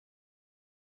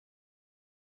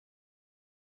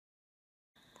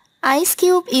Ice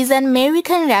Cube is an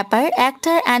American rapper,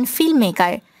 actor, and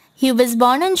filmmaker. He was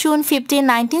born on June 15,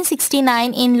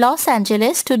 1969 in Los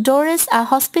Angeles to Doris, a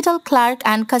hospital clerk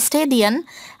and custodian,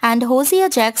 and Hosea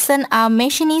Jackson, a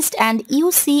machinist and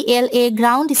UCLA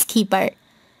groundskeeper.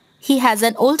 He has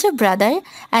an older brother,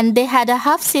 and they had a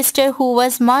half-sister who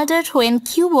was murdered when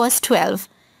Cube was 12.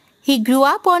 He grew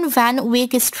up on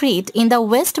Wick Street in the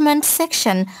Westmont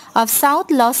section of South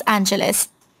Los Angeles.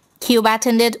 Cube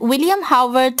attended William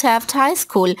Howard Taft High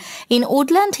School in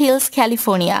Woodland Hills,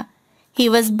 California. He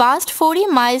was bused 40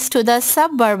 miles to the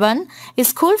suburban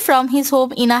school from his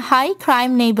home in a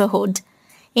high-crime neighborhood.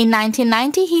 In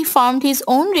 1990, he formed his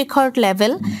own record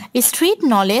label, Street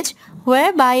Knowledge,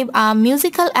 whereby a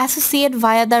musical associate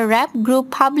via the rap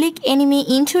group Public Enemy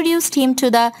introduced him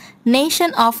to the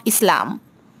Nation of Islam.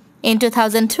 In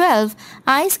 2012,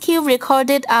 Ice Cube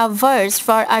recorded a verse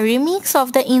for a remix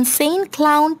of the Insane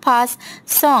Clown Posse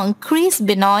song Chris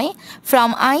Benoit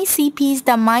from ICP's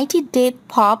The Mighty Death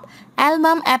Pop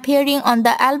album, appearing on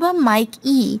the album Mike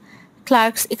E.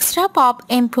 Clark's Extra Pop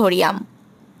Emporium.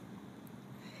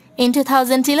 In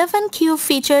 2011, Cube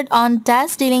featured on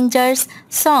Daz Dillinger's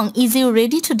song Is You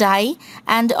Ready to Die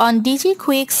and on DJ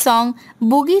Quick's song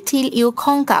Boogie Till You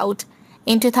Conk Out.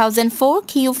 In 2004,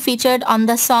 Cube featured on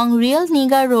the song Real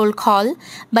Nigga Roll Call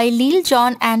by Lil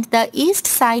Jon and the East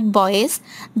Side Boys,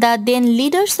 the then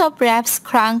leaders of rap's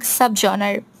crunk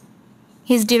subgenre.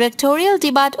 His directorial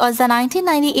debut was the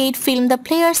 1998 film The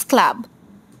Players Club.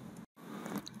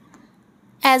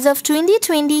 As of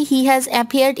 2020, he has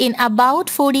appeared in about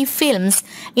 40 films,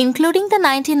 including the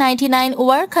 1999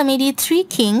 war comedy Three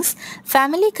Kings,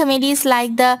 family comedies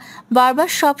like the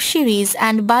Barbershop series,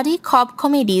 and buddy cop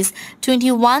comedies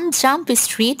 21 Jump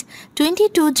Street,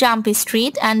 22 Jump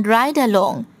Street, and Ride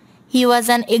Along. He was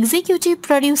an executive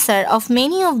producer of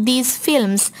many of these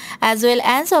films, as well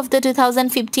as of the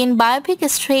 2015 biopic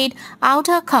Straight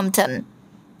Outta Compton.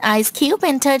 Ice Cube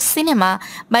entered cinema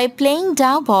by playing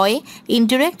Cowboy in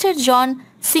director John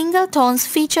Singleton's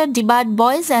featured debut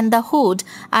Boys and the Hood,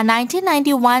 a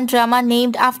 1991 drama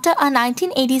named after a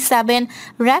 1987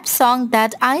 rap song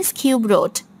that Ice Cube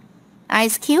wrote.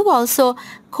 Ice Cube also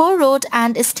co-wrote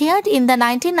and starred in the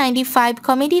 1995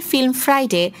 comedy film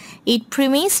Friday. It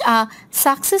premised a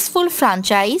successful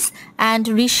franchise and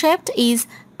reshaped his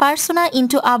persona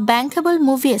into a bankable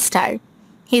movie star.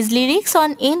 His lyrics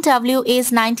on NWA's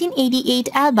 1988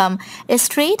 album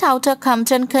Straight Outta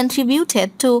Compton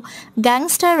contributed to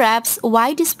gangster rap's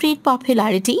widespread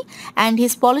popularity, and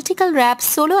his political rap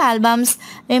solo albums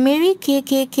Mary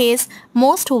KKK's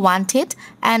Most Wanted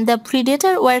and The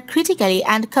Predator were critically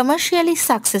and commercially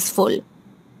successful.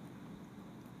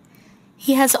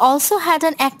 He has also had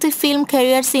an active film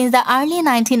career since the early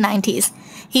 1990s.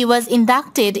 He was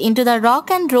inducted into the Rock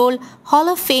and Roll Hall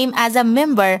of Fame as a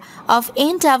member of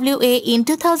NWA in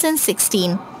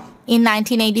 2016. In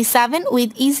 1987,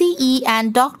 with Eazy-E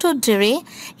and Dr. Dre,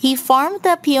 he formed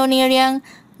the pioneering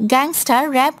gangster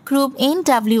rap group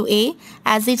NWA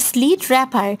as its lead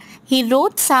rapper. He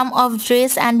wrote some of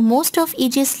Dre's and most of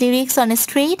Eazy's lyrics on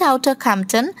Straight Outta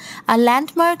Compton, a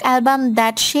landmark album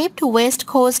that shaped West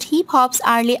Coast hip-hop's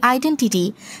early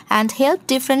identity and helped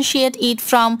differentiate it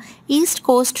from East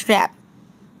Coast rap.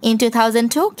 In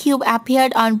 2002, Cube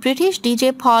appeared on British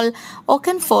DJ Paul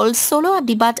Oakenfold's solo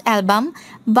debut album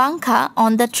Bunka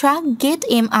on the track Get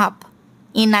 'Em Up.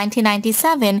 In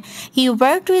 1997, he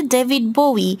worked with David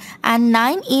Bowie and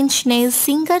Nine Inch Nails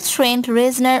singer Trent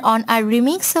Reznor on a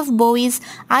remix of Bowie's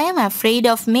I Am Afraid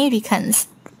of Americans.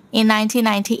 In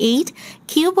 1998,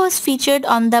 Cube was featured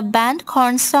on the band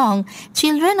Korn song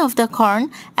Children of the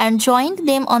Corn and joined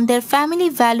them on their Family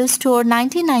Values Tour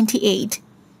 1998.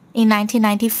 In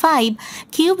 1995,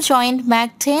 Cube joined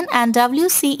Mac 10 and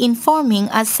WC in forming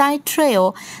a side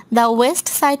trio, the West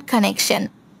Side Connection.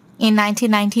 In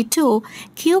 1992,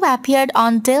 Cube appeared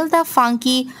on Del the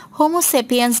Funky Homo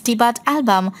Sapiens debut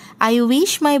album I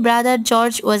Wish My Brother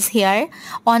George Was Here,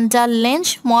 on the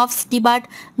Lynch Mob's debut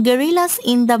Gorillas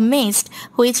in the Mist,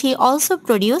 which he also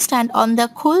produced, and on the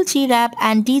Cool G Rap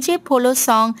and DJ Polo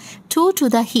song Two to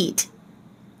the Heat.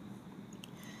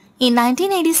 In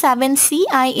 1987,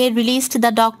 CIA released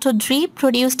the Dr.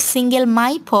 Dre-produced single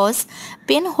My Pose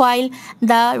Pen, while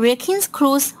the Wrecking's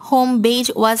Crew's home base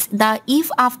was the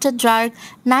Eve After Dark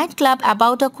nightclub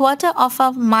about a quarter of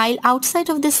a mile outside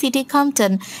of the city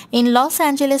Compton in Los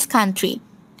Angeles County.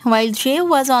 While Dre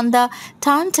was on the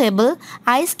turntable,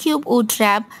 Ice Cube would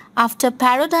rap after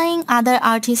parodying other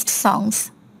artists'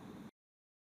 songs.